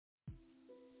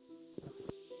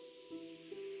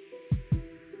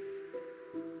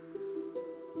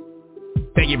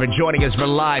you for joining us for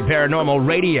live paranormal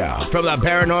radio. From the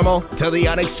paranormal to the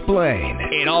unexplained,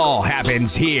 it all happens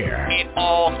here. It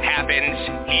all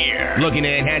happens here. Looking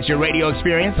to enhance your radio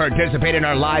experience? Participate in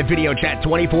our live video chat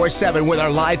 24/7 with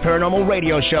our live paranormal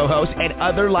radio show hosts and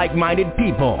other like-minded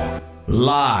people.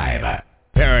 Live.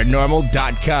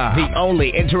 Paranormal.com, the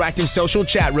only interactive social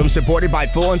chat room supported by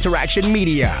Full Interaction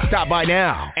Media. Stop by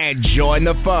now and join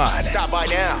the fun.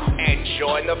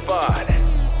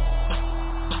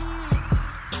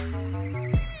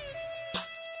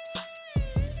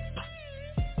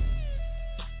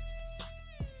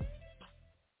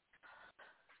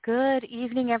 Good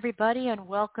evening, everybody, and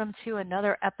welcome to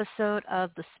another episode of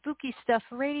the Spooky Stuff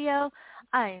Radio.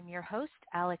 I am your host,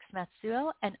 Alex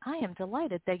Matsuo, and I am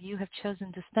delighted that you have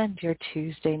chosen to spend your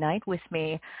Tuesday night with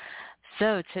me.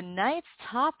 So tonight's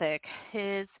topic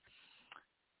is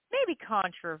maybe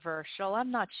controversial. I'm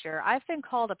not sure. I've been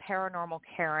called a paranormal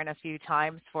Karen a few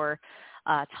times for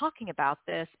talking about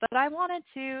this, but I wanted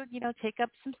to, take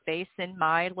up some space in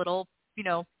my little,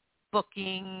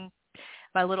 booking,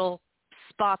 my little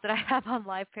spot that I have on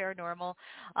Live Paranormal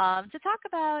to talk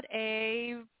about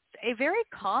a very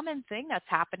common thing that's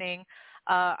happening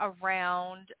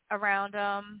around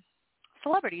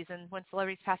celebrities and when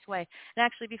celebrities pass away. And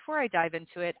actually, before I dive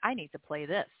into it, I need to play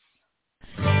this.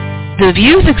 The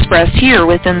views expressed here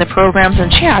within the programs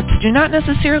and chats do not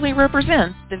necessarily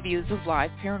represent the views of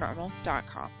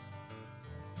LiveParanormal.com.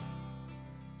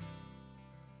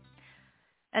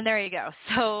 And there you go.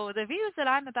 So the views that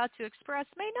I'm about to express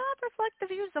may not reflect the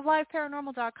views of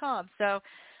LiveParanormal.com. So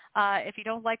if you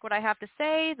don't like what I have to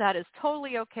say, that is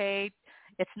totally okay.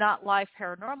 It's not Live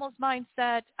Paranormal's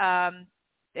mindset.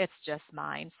 It's just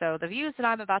mine. So the views that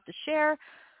I'm about to share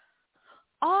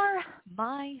are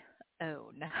my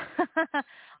own.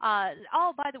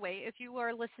 By the way, if you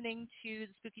are listening to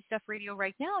the Spooky Stuff Radio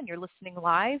right now and you're listening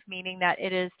live, meaning that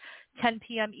it is 10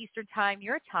 p.m. Eastern Time,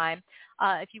 your time,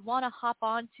 if you want to hop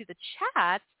on to the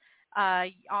chat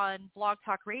on Blog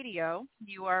Talk Radio,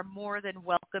 you are more than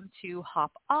welcome to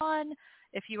hop on.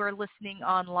 If you are listening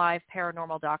on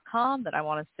liveparanormal.com, then I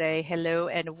want to say hello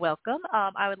and welcome.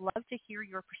 I would love to hear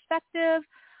your perspective.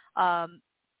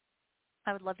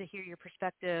 I would love to hear your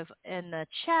perspective in the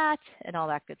chat and all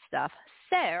that good stuff.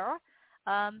 So,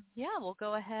 we'll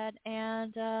go ahead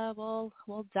and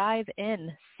we'll dive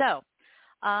in. So,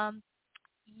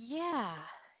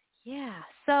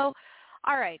 So,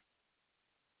 all right.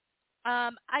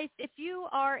 If you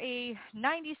are a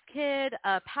 90s kid,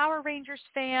 a Power Rangers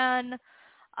fan,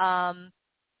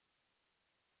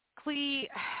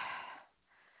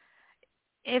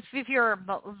 if you're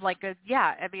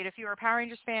if you're a Power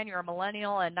Rangers fan, you're a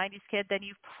millennial and 90s kid, then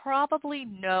you probably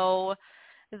know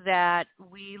that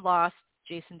we lost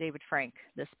Jason David Frank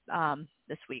this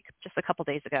week, just a couple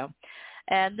days ago.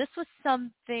 And this was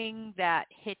something that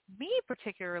hit me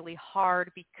particularly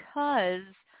hard because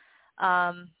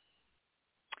I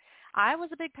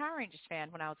was a big Power Rangers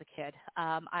fan when I was a kid.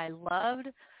 I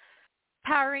loved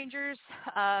Power Rangers.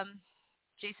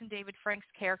 Jason David Frank's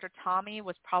character, Tommy,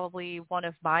 was probably one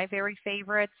of my very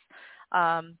favorites,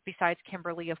 besides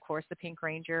Kimberly, of course, the Pink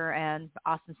Ranger, and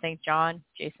Austin St. John,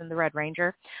 Jason the Red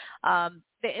Ranger.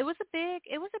 It was a big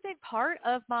part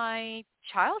of my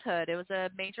childhood. It was a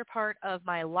major part of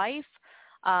my life.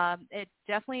 It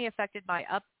definitely affected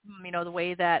the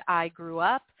way that I grew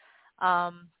up.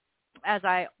 As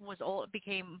I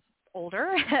became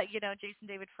older, Jason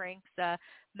David Frank's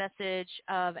message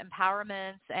of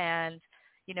empowerment and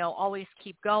always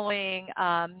keep going.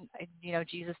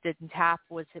 Jesus didn't tap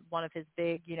was one of his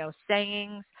big,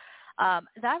 sayings.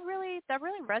 That really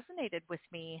resonated with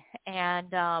me.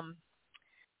 And, I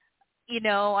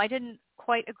didn't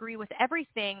quite agree with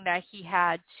everything that he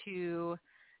had to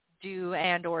do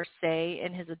and or say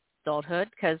in his adulthood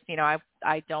because,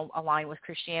 I don't align with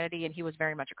Christianity and he was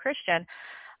very much a Christian.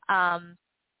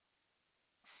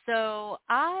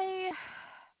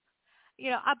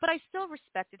 But I still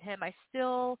respected him. I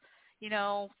still,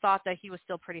 thought that he was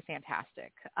still pretty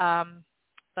fantastic.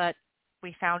 But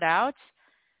we found out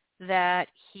that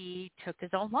he took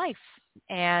his own life,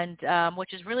 and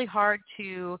which is really hard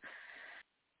to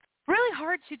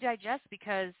digest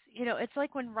because, it's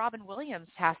like when Robin Williams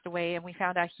passed away and we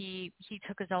found out he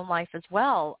took his own life as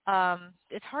well.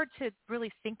 It's hard to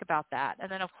really think about that. And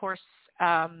then, of course,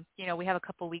 we have a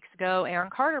couple weeks ago,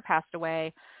 Aaron Carter passed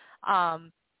away.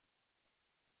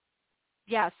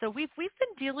 So we've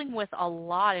been dealing with a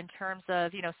lot in terms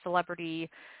of, celebrity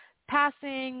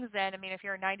passings. And I mean, if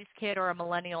you're a 90s kid or a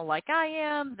millennial like I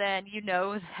am, then you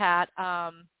know that,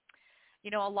 a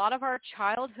lot of our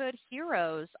childhood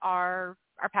heroes are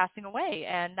passing away.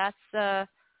 And that's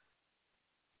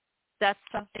that's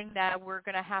something that we're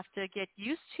going to have to get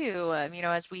used to,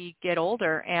 as we get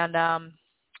older. And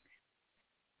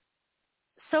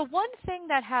so one thing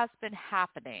that has been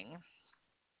happening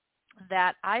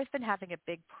that I've been having a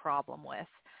big problem with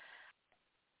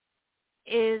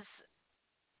is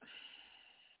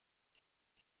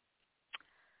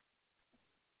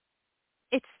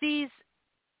it's these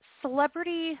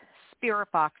celebrity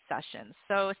spirit box sessions.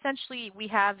 So essentially we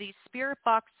have these spirit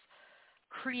box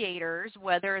creators,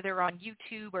 whether they're on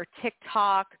YouTube or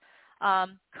TikTok,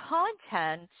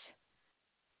 content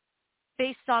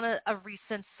based on a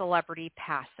recent celebrity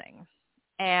passing.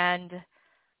 And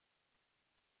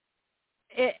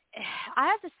I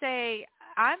have to say,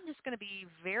 I'm just going to be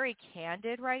very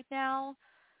candid right now.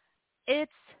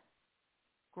 It's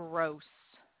gross.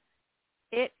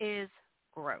 It is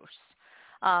gross.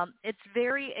 It's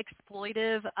very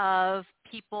exploitive of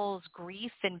people's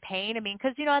grief and pain. I mean,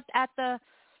 because at the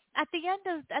end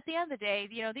of the day,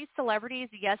 these celebrities,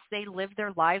 yes, they live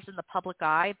their lives in the public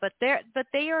eye, but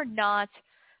they are not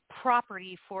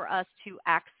property for us to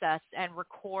access and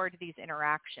record these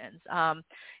interactions.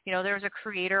 There's a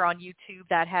creator on YouTube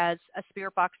that has a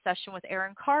spirit box session with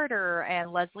Aaron Carter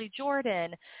and Leslie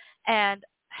Jordan, and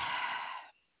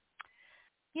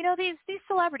these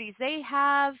celebrities, they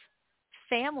have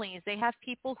families, they have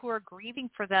people who are grieving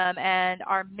for them and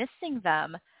are missing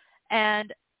them,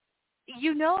 and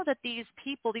that these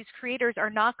people, these creators, are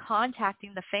not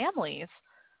contacting the families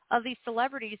of these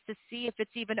celebrities to see if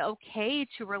it's even okay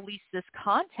to release this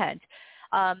content.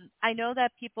 I know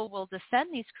that people will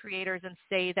defend these creators and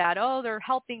say that, oh, they're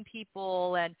helping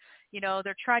people and,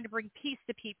 they're trying to bring peace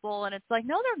to people. And it's like,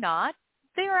 no, they're not.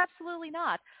 They are absolutely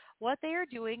not. What they are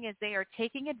doing is they are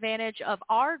taking advantage of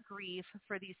our grief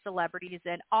for these celebrities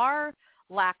and our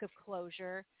lack of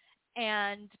closure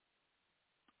and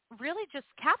really just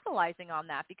capitalizing on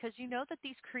that, because that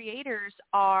these creators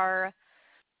are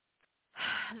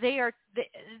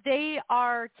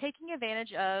taking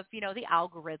advantage of the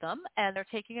algorithm, and they're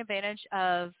taking advantage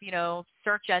of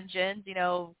search engines,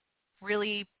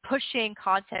 really pushing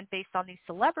content based on these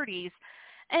celebrities,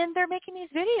 and they're making these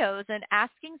videos and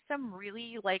asking some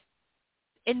really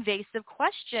invasive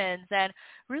questions and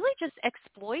really just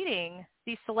exploiting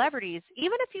these celebrities,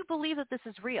 even if you believe that this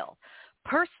is real.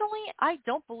 Personally, I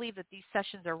don't believe that these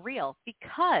sessions are real,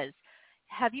 because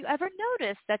have you ever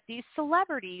noticed that these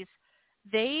celebrities,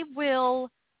 they will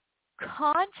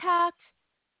contact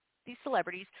these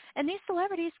celebrities, and these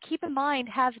celebrities, keep in mind,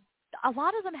 a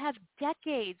lot of them have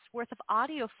decades worth of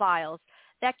audio files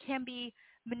that can be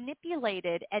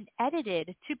manipulated and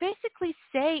edited to basically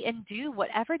say and do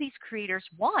whatever these creators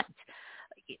want.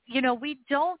 We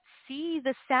don't see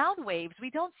the sound waves. We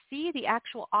don't see the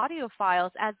actual audio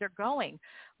files as they're going.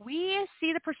 We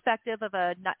see the perspective of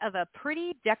a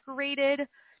pretty decorated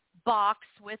box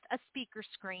with a speaker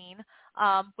screen,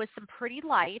 with some pretty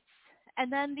lights,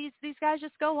 and then these guys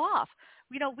just go off.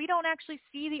 We don't actually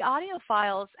see the audio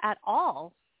files at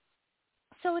all.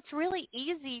 So it's really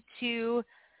easy to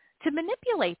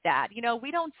manipulate that.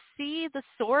 We don't see the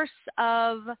source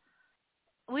of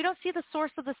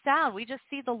the sound. We just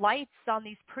see the lights on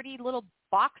these pretty little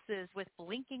boxes with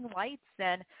blinking lights,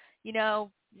 and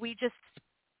we just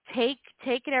take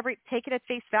it at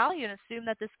face value and assume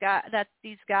that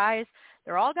these guys,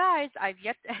 they're all guys. I've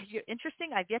yet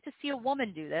to see a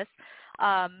woman do this.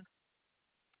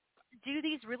 Do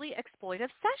these really exploitive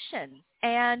sessions,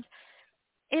 and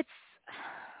it's.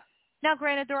 Now,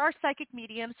 granted, there are psychic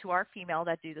mediums who are female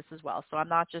that do this as well, so I'm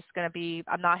not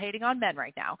hating on men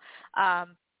right now.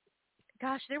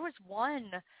 Gosh, there was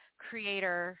one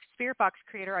creator, spirit box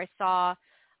creator I saw,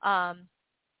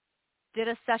 did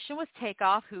a session with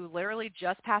Takeoff, who literally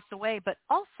just passed away, but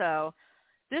also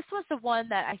this was the one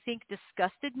that I think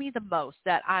disgusted me the most,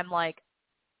 that I'm like,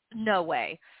 no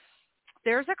way.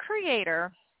 There's a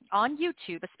creator on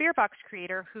YouTube, a spirit box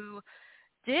creator, who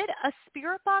did a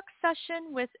spirit box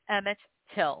session with Emmett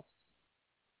Till.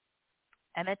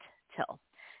 Emmett Till.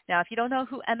 Now, if you don't know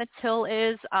who Emmett Till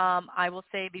is, I will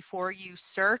say before you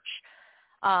search,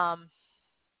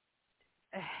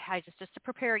 just to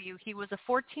prepare you, he was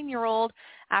a 14-year-old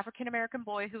African-American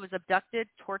boy who was abducted,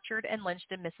 tortured, and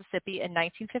lynched in Mississippi in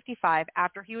 1955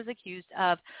 after he was accused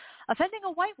of offending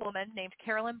a white woman named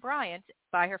Carolyn Bryant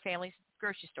by her family's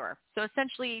grocery store. So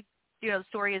essentially, the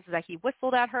story is that he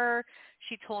whistled at her.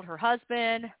 She told her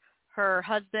husband,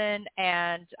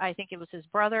 and I think it was his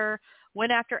brother,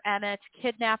 went after Emmett,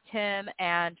 kidnapped him,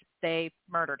 and they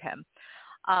murdered him.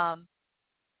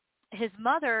 His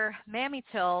mother, Mammy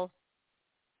Till,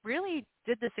 really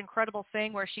did this incredible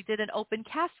thing where she did an open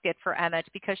casket for Emmett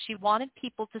because she wanted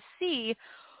people to see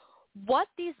what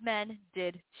these men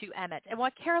did to Emmett and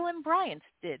what Carolyn Bryant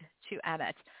did to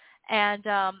Emmett. And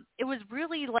it was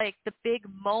really like the big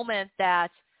moment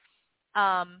that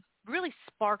really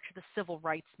sparked the civil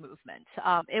rights movement.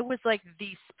 It was like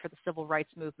for the civil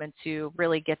rights movement to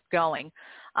really get going.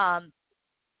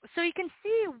 So you can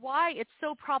see why it's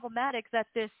so problematic that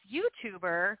this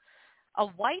YouTuber, a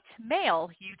white male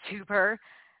YouTuber,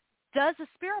 does a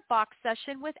spirit box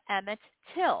session with Emmett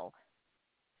Till.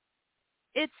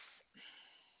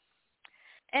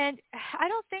 And I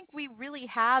don't think we really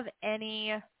have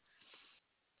any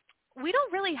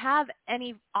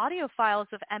audio files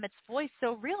of Emmett's voice.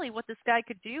 So really what this guy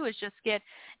could do is just get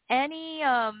any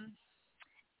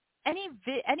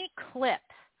clip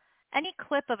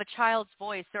of a child's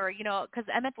voice, or, you know, because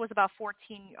Emmett was about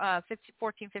 15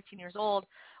 years old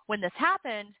when this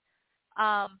happened,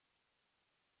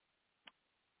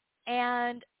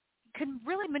 and can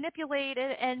really manipulate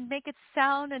it and make it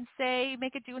sound and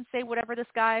make it do and say whatever this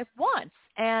guy wants.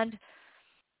 And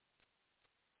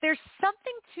there's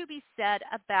something to be said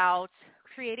about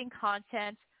creating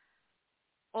content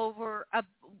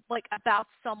about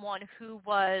someone who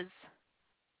was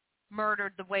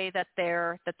murdered the way that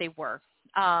they were,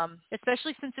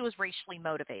 especially since it was racially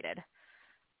motivated.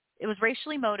 It was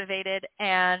racially motivated,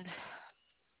 and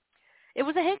it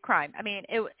was a hate crime. I mean,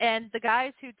 and the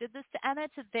guys who did this to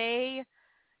Emmett, they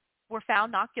were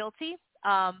found not guilty,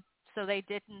 so they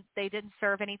didn't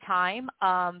serve any time.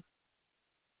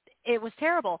 It was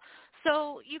terrible.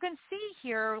 So you can see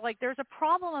here, like, there's a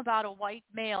problem about a white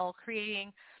male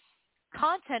creating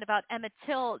content about Emmett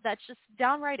Till that's just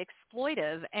downright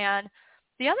exploitive. And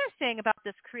the other thing about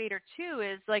this creator too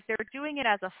is, like, they're doing it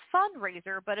as a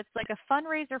fundraiser, but it's like a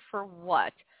fundraiser for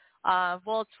what?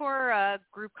 Well, it's for a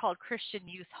group called Christian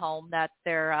Youth Home that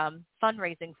they're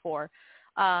fundraising for.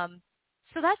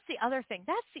 So that's the other thing.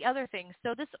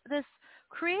 So this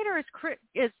creator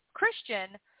is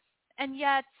Christian, and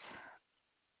yet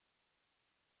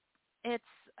it's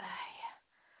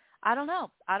I don't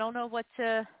know what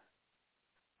to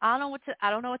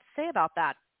say about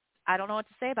that.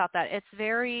 It's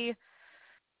very.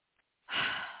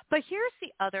 But here's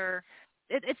the other.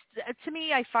 It's to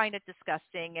me, I find it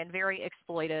disgusting and very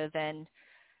exploitive, and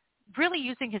really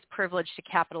using his privilege to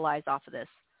capitalize off of this.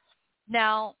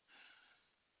 Now,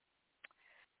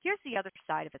 here's the other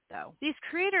side of it, though. These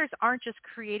creators aren't just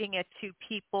creating it to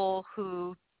people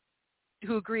who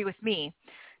agree with me.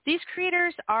 These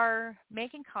creators are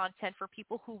making content for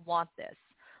people who want this.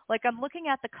 Like, I'm looking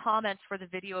at the comments for the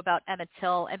video about Emmett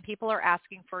Till, and people are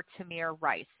asking for Tamir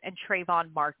Rice and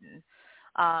Trayvon Martin.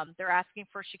 They're asking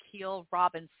for Shaquille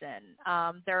Robinson.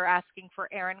 They're asking for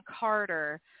Aaron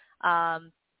Carter.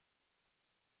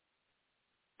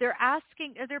 They're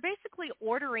basically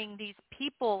ordering these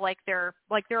people like they're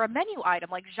a menu item,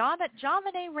 like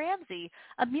JonBenet Ramsey,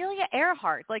 Amelia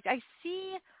Earhart. Like, I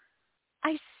see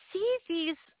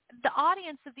the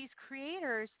audience of these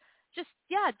creators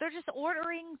they're just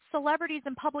ordering celebrities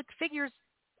and public figures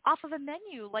off of a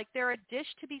menu like they're a dish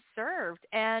to be served.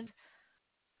 And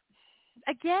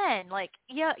again,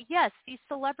 yes, these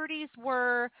celebrities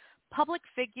were public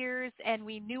figures and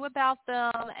we knew about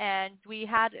them and we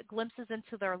had glimpses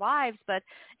into their lives, but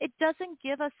it doesn't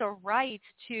give us a right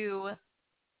to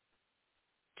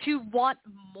want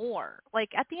more.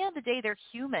 Like, at the end of the day, they're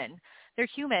human.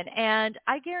 And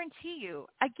I guarantee you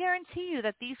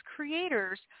that these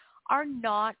creators are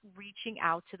not reaching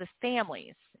out to the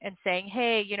families and saying,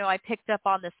 hey, I picked up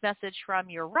on this message from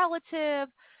your relative,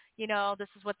 this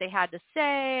is what they had to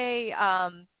say.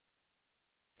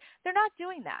 They're not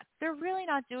doing that. They're really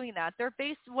not doing that.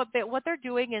 What they're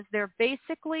doing is they're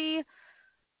basically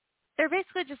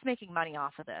just making money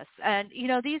off of this. And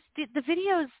the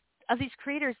videos of these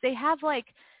creators, they have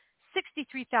like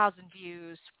 63,000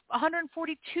 views,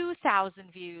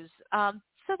 142,000 views.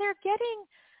 So they're getting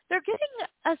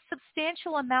a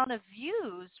substantial amount of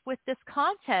views with this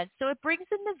content. So it brings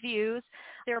in the views.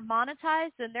 They're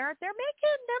monetized, and they're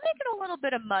making a little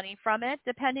bit of money from it,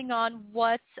 depending on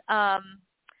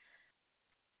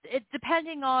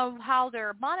depending on how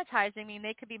they're monetizing. I mean,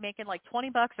 they could be making like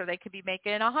 $20 or they could be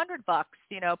making $100, per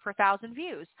 1,000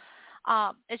 views.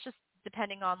 It's just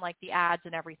depending on like the ads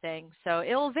and everything. So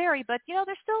it'll vary, but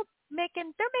they're still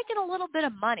making a little bit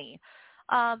of money.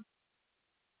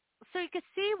 So you can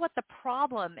see what the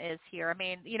problem is here. I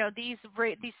mean, these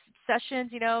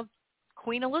sessions,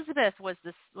 Queen Elizabeth was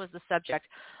the subject.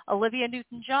 Olivia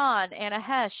Newton-John, Anna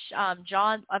Hesh, I'm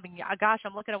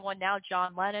looking at one now,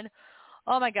 John Lennon.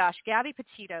 Oh my gosh, Gabby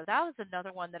Petito. That was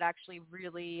another one that actually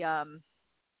really,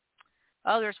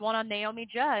 there's one on Naomi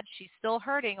Judd. She's still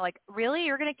hurting. Like, really?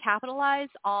 You're going to capitalize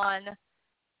on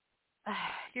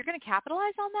you're going to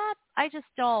capitalize on that? I just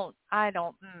don't. I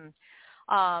don't.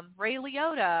 Ray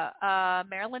Liotta,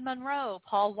 Marilyn Monroe,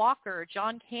 Paul Walker,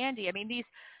 John Candy. I mean, these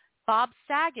Bob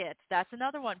Saget. That's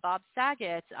another one. Bob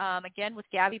Saget, again with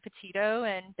Gabby Petito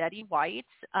and Betty White.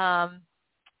 So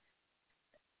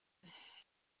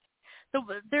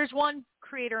there's one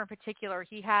creator in particular.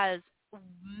 He has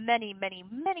many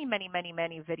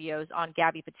videos on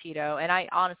Gabby Petito, and I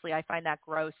find that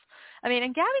gross. I mean,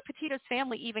 and Gabby Petito's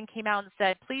family even came out and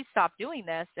said, please stop doing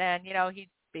this, and he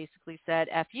basically said,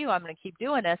 F you, I'm going to keep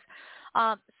doing this.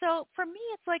 So for me,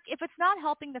 it's like, if it's not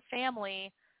helping the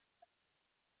family,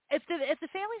 if the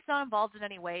family's not involved in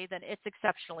any way, then it's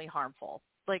exceptionally harmful.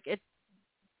 Like,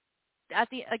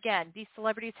 these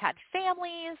celebrities had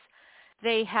families.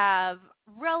 They have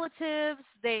relatives.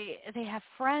 They have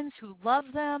friends who love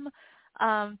them.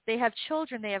 They have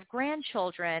children. They have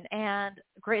grandchildren, and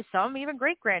some even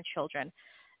great-grandchildren.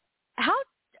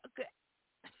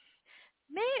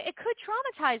 It could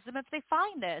traumatize them if they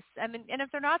find this. I mean, and if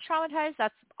they're not traumatized,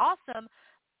 that's awesome.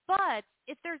 But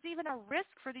if there's even a risk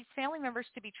for these family members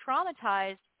to be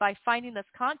traumatized by finding this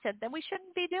content, then we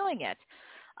shouldn't be doing it.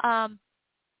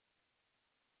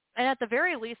 And at the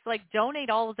very least, like, donate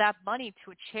all of that money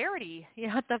to a charity,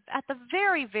 at the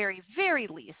very, very, very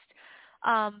least.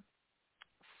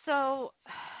 So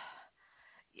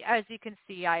as you can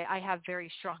see, I have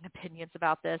very strong opinions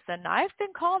about this, and I've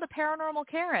been called a paranormal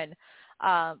Karen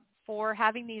for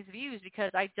having these views,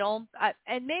 because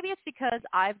and maybe it's because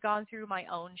I've gone through my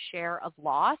own share of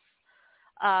loss.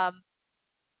 I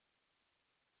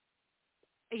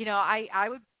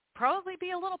would probably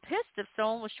be a little pissed if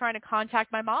someone was trying to contact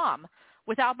my mom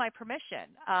without my permission.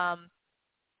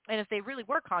 And if they really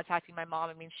were contacting my mom,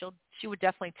 I mean, she would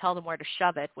definitely tell them where to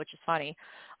shove it, which is funny.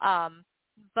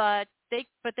 But they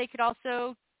could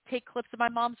also take clips of my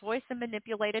mom's voice and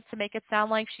manipulate it to make it sound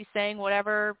like she's saying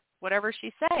whatever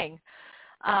she's saying.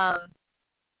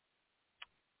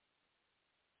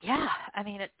 Yeah, I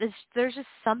mean, there's just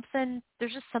something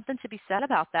to be said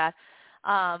about that.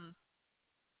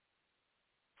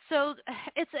 So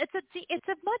it's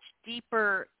a much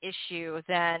deeper issue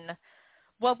than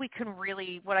what I could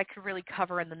really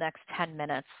cover in the next 10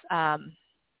 minutes.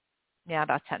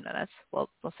 About 10 minutes. We'll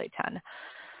say 10.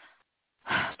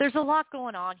 There's a lot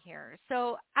going on here.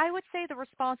 So I would say the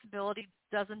responsibility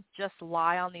doesn't just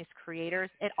lie on these creators.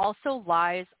 It also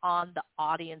lies on the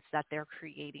audience that they're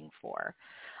creating for.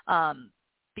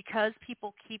 Because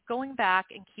people keep going back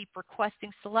and keep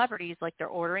requesting celebrities like they're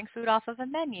ordering food off of a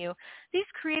menu, these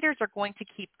creators are going to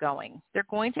keep going. They're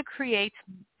going to keep,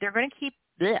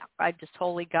 I just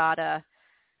totally got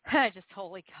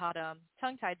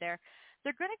tongue-tied there.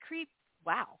 They're going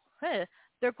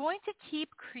to keep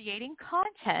creating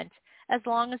content as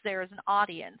long as there is an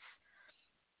audience.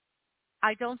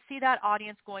 I don't see that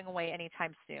audience going away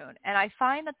anytime soon. And I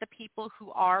find that the people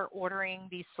who are ordering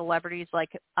these celebrities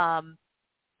like a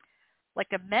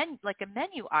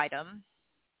menu item,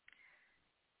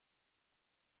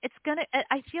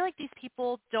 I feel like these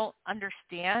people don't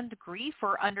understand grief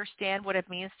or understand what it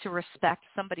means to respect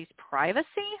somebody's privacy.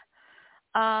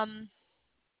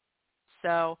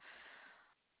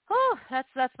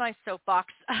 That's my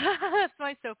soapbox. That's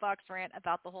my soapbox rant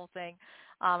about the whole thing.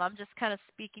 I'm just kind of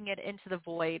speaking it into the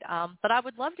void. But I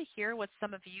would love to hear what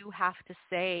some of you have to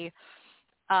say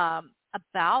about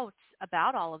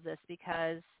all of this,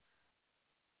 because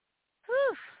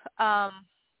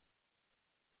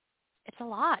it's a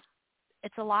lot.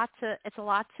 It's a lot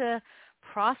to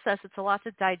process. It's a lot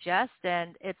to digest,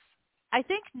 and I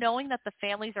think knowing that the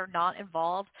families are not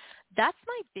involved, that's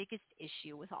my biggest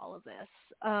issue with all of this.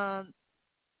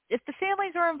 If the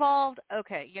families are involved,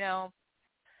 okay,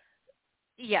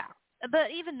 yeah.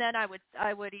 But even then, I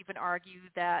would even argue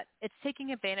that it's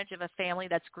taking advantage of a family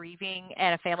that's grieving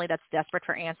and a family that's desperate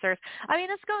for answers. I mean,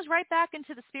 this goes right back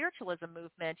into the spiritualism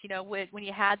movement. When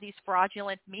you had these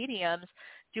fraudulent mediums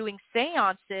doing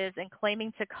seances and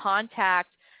claiming to contact,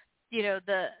 these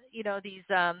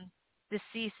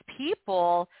deceased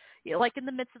people, like in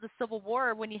the midst of the Civil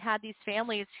War, when you had these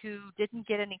families who didn't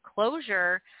get any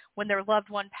closure when their loved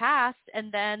one passed,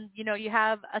 and then you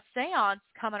have a seance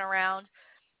coming around.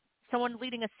 Someone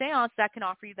leading a seance that can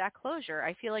offer you that closure.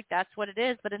 I feel like that's what it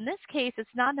is. But in this case,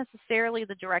 it's not necessarily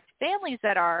the direct families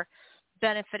that are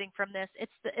benefiting from this.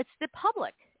 It's the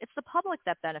public. It's the public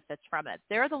that benefits from it.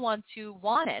 They're the ones who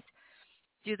want it.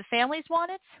 Do the families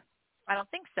want it? I don't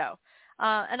think so.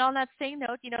 And on that same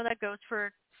note,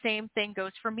 same thing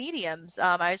goes for mediums.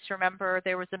 I just remember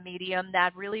there was a medium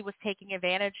that really was taking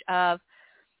advantage of,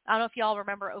 I don't know if y'all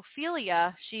remember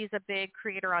Ophelia. She's a big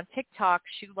creator on TikTok,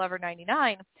 Shoe Lover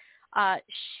 99.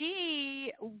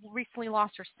 She recently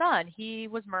lost her son. He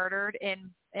was murdered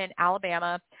in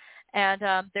Alabama, and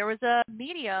there was a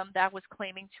medium that was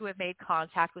claiming to have made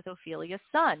contact with Ophelia's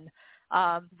son.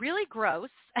 Really gross,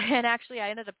 and actually I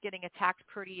ended up getting attacked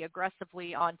pretty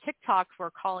aggressively on TikTok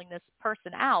for calling this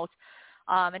person out,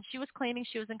 and she was claiming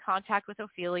she was in contact with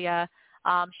Ophelia.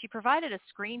 She provided a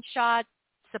screenshot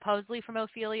supposedly from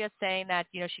Ophelia saying that,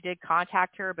 you know, she did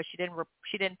contact her, but she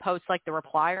didn't post like the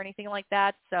reply or anything like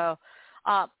that. So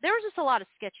there was just a lot of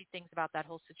sketchy things about that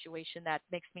whole situation that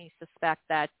makes me suspect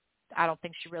that I don't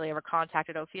think she really ever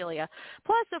contacted Ophelia.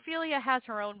 Plus, Ophelia has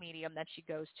her own medium that she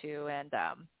goes to, and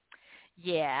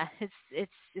yeah,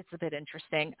 it's a bit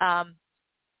interesting.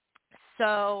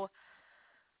 So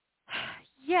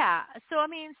yeah, so I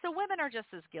mean, so women are just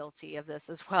as guilty of this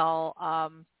as well.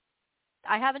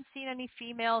 I haven't seen any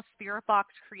female spirit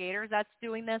box creators that's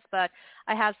doing this, but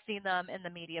I have seen them in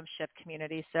the mediumship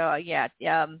community. So yeah,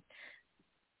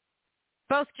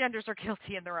 both genders are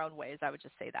guilty in their own ways. I would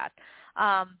just say that.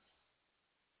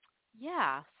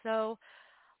 Yeah, so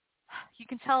you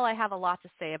can tell I have a lot to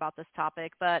say about this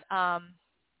topic, but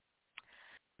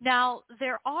now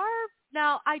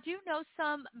I do know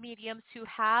some mediums who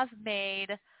have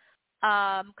made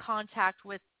contact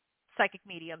with psychic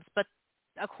mediums, but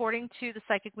according to the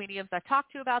psychic mediums I've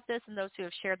talked to about this and those who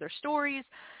have shared their stories,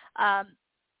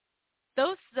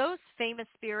 those famous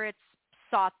spirits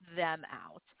sought them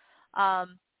out.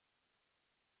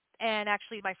 And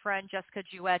actually, my friend Jessica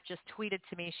Jewett just tweeted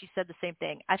to me. She said the same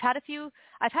thing. I've had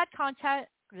contact.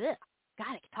 God,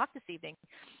 I can talk this evening.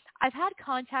 I've had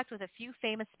contact with a few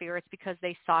famous spirits because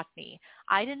they sought me.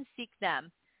 I didn't seek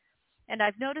them. And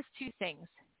I've noticed two things.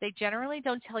 They generally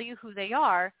don't tell you who they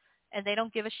are, and they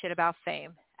don't give a shit about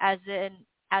fame, as in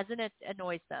it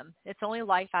annoys them. It's only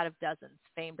life out of dozens.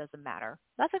 Fame doesn't matter.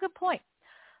 That's a good point.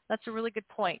 That's a really good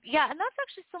point. Yeah, and that's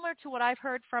actually similar to what I've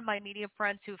heard from my medium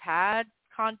friends who have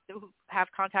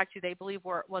contact who they believe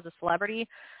was a celebrity.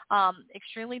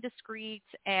 Extremely discreet,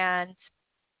 and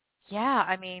yeah,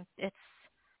 I mean, it's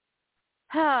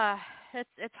hard.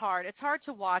 It's hard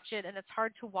to watch it, and it's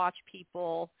hard to watch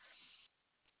people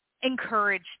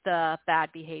encourage the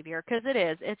bad behavior, because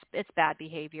it's bad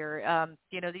behavior.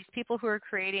 You know, these people who are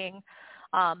creating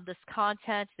this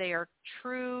content, they are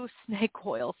true snake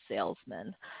oil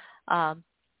salesmen.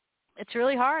 It's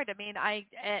really hard. I mean,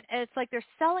 and it's like they're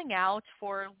selling out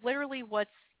for literally what's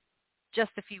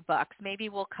just a few bucks. Maybe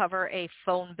we'll cover a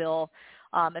phone bill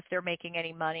if they're making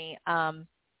any money.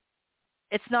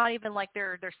 It's not even like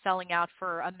they're selling out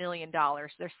for $1 million.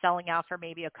 They're selling out for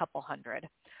maybe a couple hundred.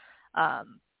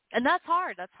 And that's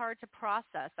hard. That's hard to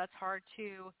process. That's hard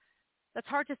to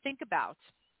think about.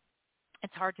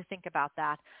 It's hard to think about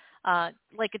that.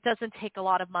 Like, it doesn't take a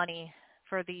lot of money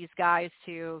for these guys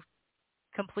to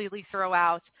completely throw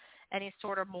out any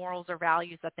sort of morals or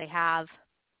values that they have.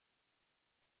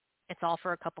 It's all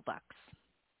for a couple bucks.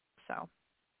 So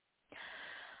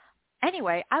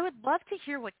anyway, I would love to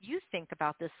hear what you think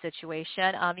about this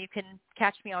situation. You can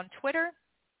catch me on Twitter,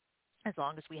 as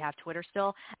long as we have Twitter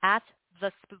still, at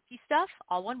The Spooky Stuff,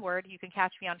 all one word. You can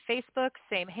catch me on Facebook,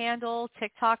 same handle,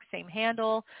 TikTok, same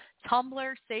handle,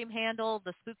 Tumblr, same handle,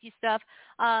 The Spooky Stuff.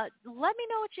 Let me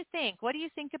know what you think. What do you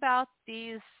think about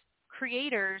these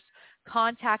creators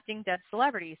contacting dead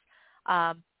celebrities?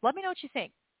 Let me know what you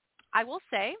think. I will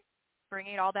say,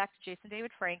 bringing it all back to Jason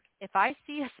David Frank, if I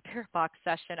see a spirit box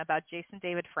session about Jason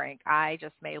David Frank, I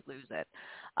just may lose it,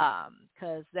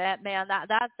 because that man,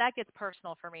 that gets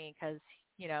personal for me, because,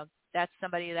 you know, that's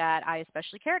somebody that I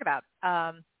especially cared about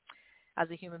as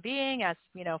a human being, as,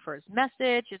 you know, for his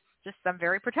message. It's just, I'm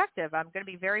very protective. I'm going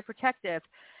to be very protective,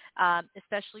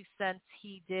 especially since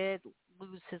he did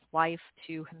lose his life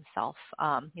to himself.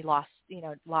 He lost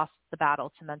the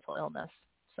battle to mental illness.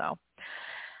 So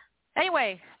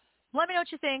anyway, let me know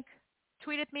what you think.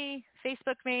 Tweet at me,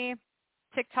 Facebook me,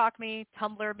 TikTok me,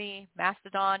 Tumblr me,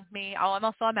 Mastodon me. Oh, I'm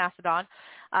also on Mastodon.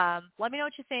 Let me know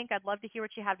what you think. I'd love to hear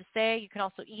what you have to say. You can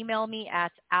also email me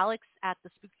at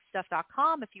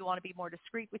alex@thespookystuff.com if you want to be more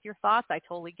discreet with your thoughts. I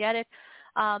totally get it.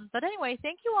 But anyway,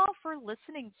 thank you all for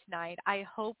listening tonight. I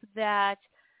hope that,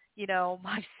 you know,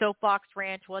 my soapbox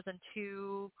rant wasn't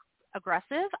too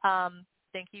aggressive.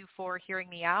 Thank you for hearing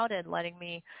me out and letting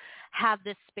me have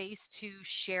this space to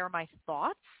share my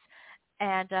thoughts.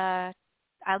 And I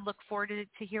look forward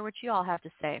to hear what you all have to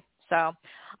say. So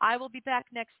I will be back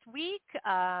next week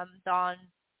on,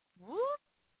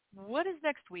 what is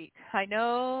next week? I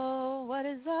know what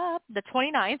is up. The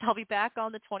 29th. I'll be back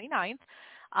on the 29th.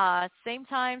 Same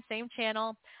time, same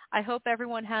channel. I hope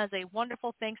everyone has a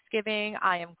wonderful Thanksgiving.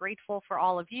 I am grateful for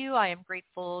all of you. I am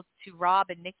grateful to Rob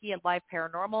and Nikki at Live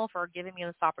Paranormal for giving me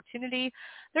this opportunity.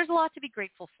 There's a lot to be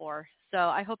grateful for. So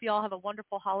I hope you all have a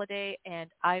wonderful holiday, and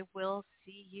I will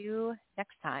see you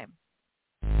next time.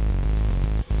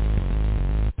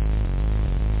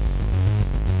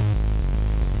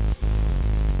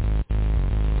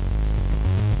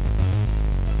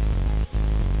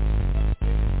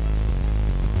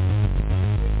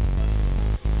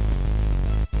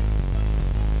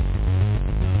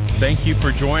 Thank you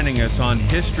for joining us on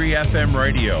History FM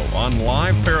Radio on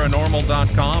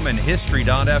liveparanormal.com and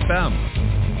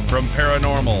history.fm. From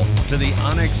paranormal to the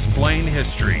unexplained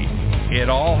history, it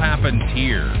all happens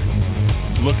here.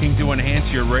 Looking to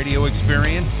enhance your radio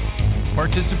experience?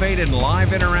 Participate in live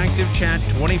interactive chat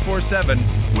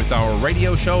 24/7 with our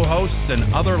radio show hosts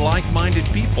and other like-minded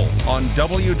people on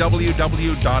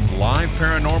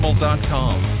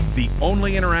www.liveparanormal.com, the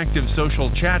only interactive social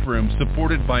chat room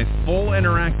supported by full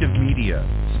interactive media.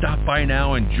 Stop by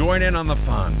now and join in on the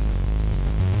fun.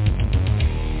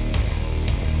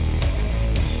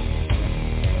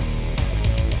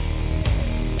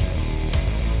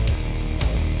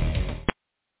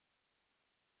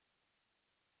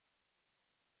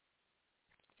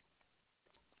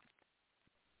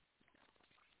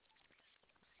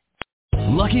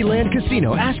 Lucky Land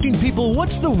Casino, asking people,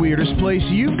 what's the weirdest place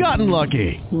you've gotten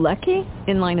lucky? Lucky?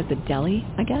 In line at the deli,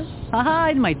 I guess? Aha,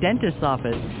 in my dentist's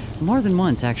office. More than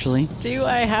once, actually. Do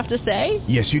I have to say?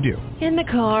 Yes, you do. In the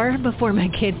car before my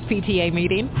kids' PTA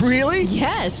meeting. Really?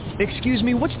 Yes. Excuse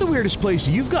me, what's the weirdest place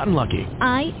you've gotten lucky?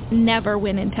 I never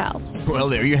win and tell. Well,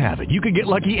 there you have it. You can get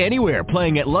lucky anywhere,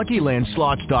 playing at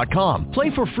LuckyLandSlots.com.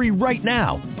 Play for free right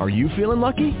now. Are you feeling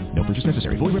lucky? No purchase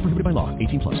necessary. Void where prohibited by law.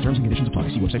 18+. Terms and conditions apply.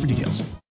 See website for details.